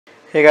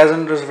Hey guys,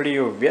 in this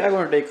video we are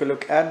going to take a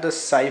look at the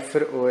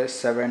Cypher OS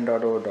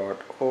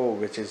 7.0.0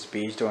 which is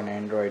based on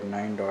Android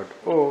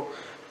 9.0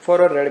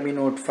 for a Redmi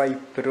Note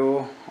 5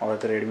 Pro or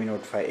the Redmi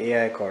Note 5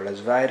 AI called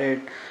as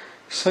Virate.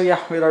 So yeah,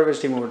 without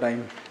wasting more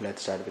time,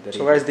 let's start with the review.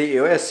 So guys, the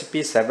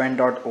AOSCP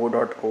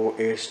 7.0.0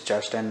 is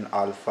just an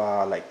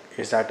alpha,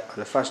 is that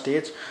alpha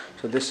stage.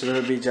 So this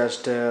will be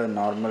just a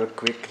normal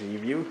quick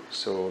review.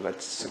 So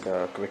let's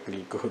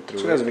quickly go through.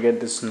 So guys, we get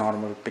this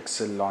normal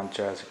pixel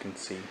launcher, as you can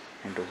see,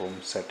 into home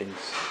settings.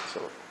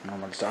 So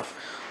normal stuff.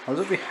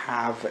 Also we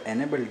have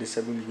enable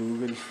disable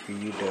Google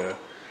feed.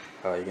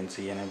 You can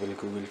see enable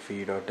Google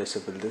feed or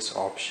disable this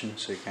option,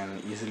 so you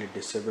can easily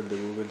disable the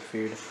Google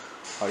feed,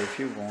 or if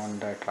you want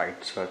that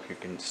right swipe you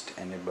can just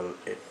enable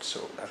it.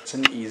 So that's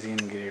an easy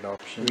and great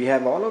option. We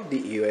have all of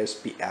the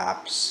AOSP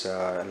apps,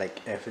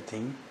 like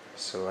everything.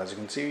 So as you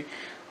can see,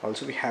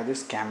 also we have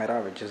this camera,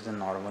 which is the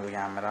normal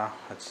camera.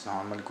 It's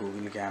normal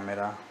Google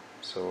camera.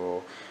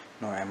 So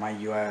no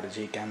MIUI or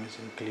Gcam is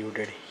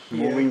included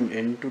here. Moving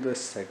into the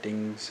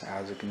settings,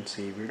 as you can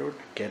see, we don't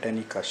get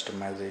any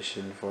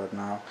customization for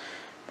now,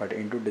 but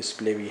into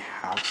display we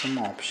have some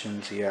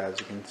options here. As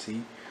you can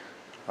see,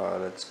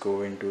 let's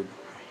go into,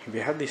 we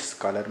have this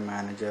color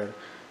manager.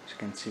 As you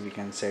can see, we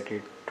can set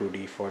it to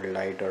default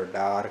light or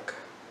dark.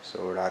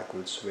 So dark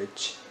will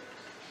switch,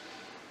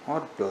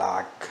 or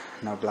black.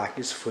 Now black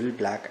is full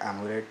black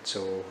AMOLED,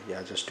 so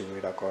yeah, just do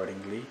it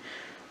accordingly.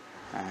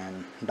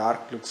 And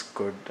dark looks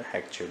good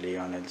actually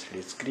on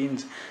LCD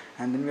screens.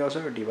 And then we also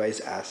have a device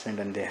accent,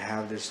 and they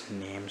have this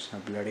names. Now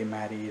Bloody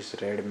Mary is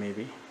red,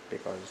 maybe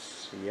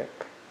because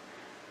yep,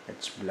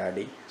 it's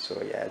bloody.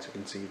 So yeah, as you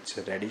can see, it's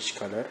a reddish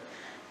color.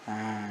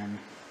 And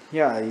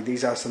yeah,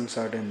 these are some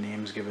certain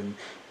names given,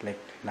 like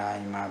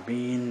Lima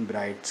Bean,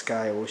 Bright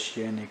Sky,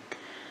 Oceanic,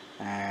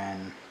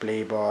 and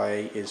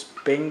Playboy is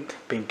pink.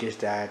 Pink is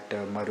that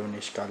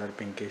maroonish color,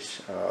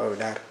 pinkish or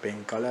dark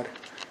pink color.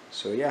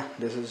 So yeah,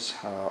 this is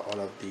all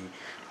of the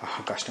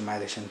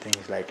customization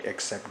things, like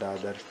except the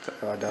other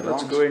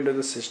let's go into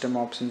the system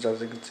options.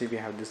 As you can see, we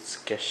have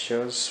this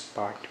gestures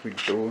part. We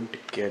don't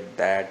get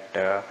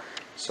that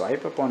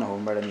swipe up on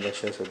home button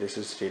gesture, so this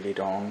is really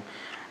wrong.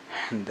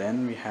 And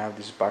then we have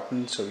this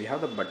button, so we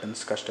have the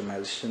buttons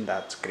customization.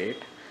 That's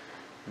great.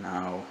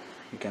 Now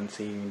you can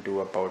see into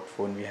about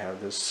phone, we have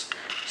this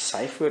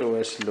Cypher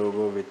OS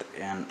logo with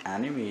an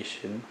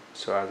animation.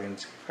 So as you can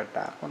see, if I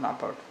tap on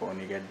about phone,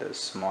 you get this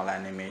small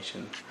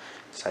animation,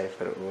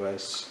 Cypher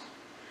OS.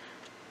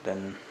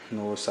 Then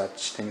no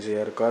such things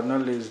here.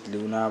 Kernel is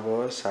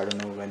Lunaverse. I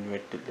don't know when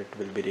it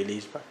will be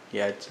released, but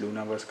yeah, it's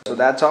Lunaverse. So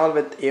that's all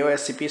with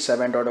AOSCP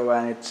 7.0,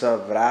 and it's a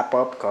wrap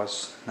up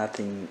because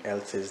nothing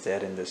else is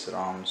there in this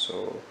ROM.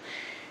 So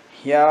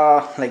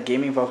yeah, like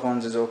gaming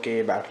performance is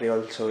okay, battery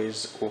also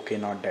is okay,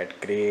 not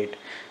that great,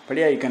 but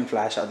yeah, you can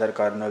flash other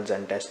kernels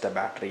and test the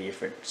battery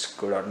if it's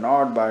good or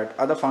not. But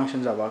other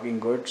functions are working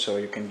good, so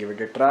you can give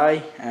it a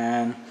try.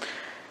 And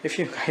if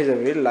you guys have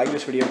really liked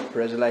this video,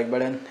 press the like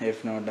button.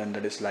 If not, then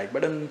the dislike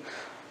button.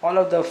 All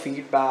of the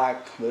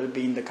feedback will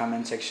be in the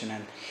comment section,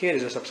 and here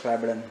is the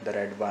subscribe button, the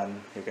red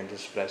one. You can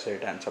just press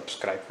it and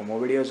subscribe for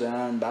more videos.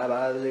 And bye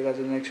bye, see you guys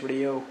in the next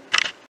video.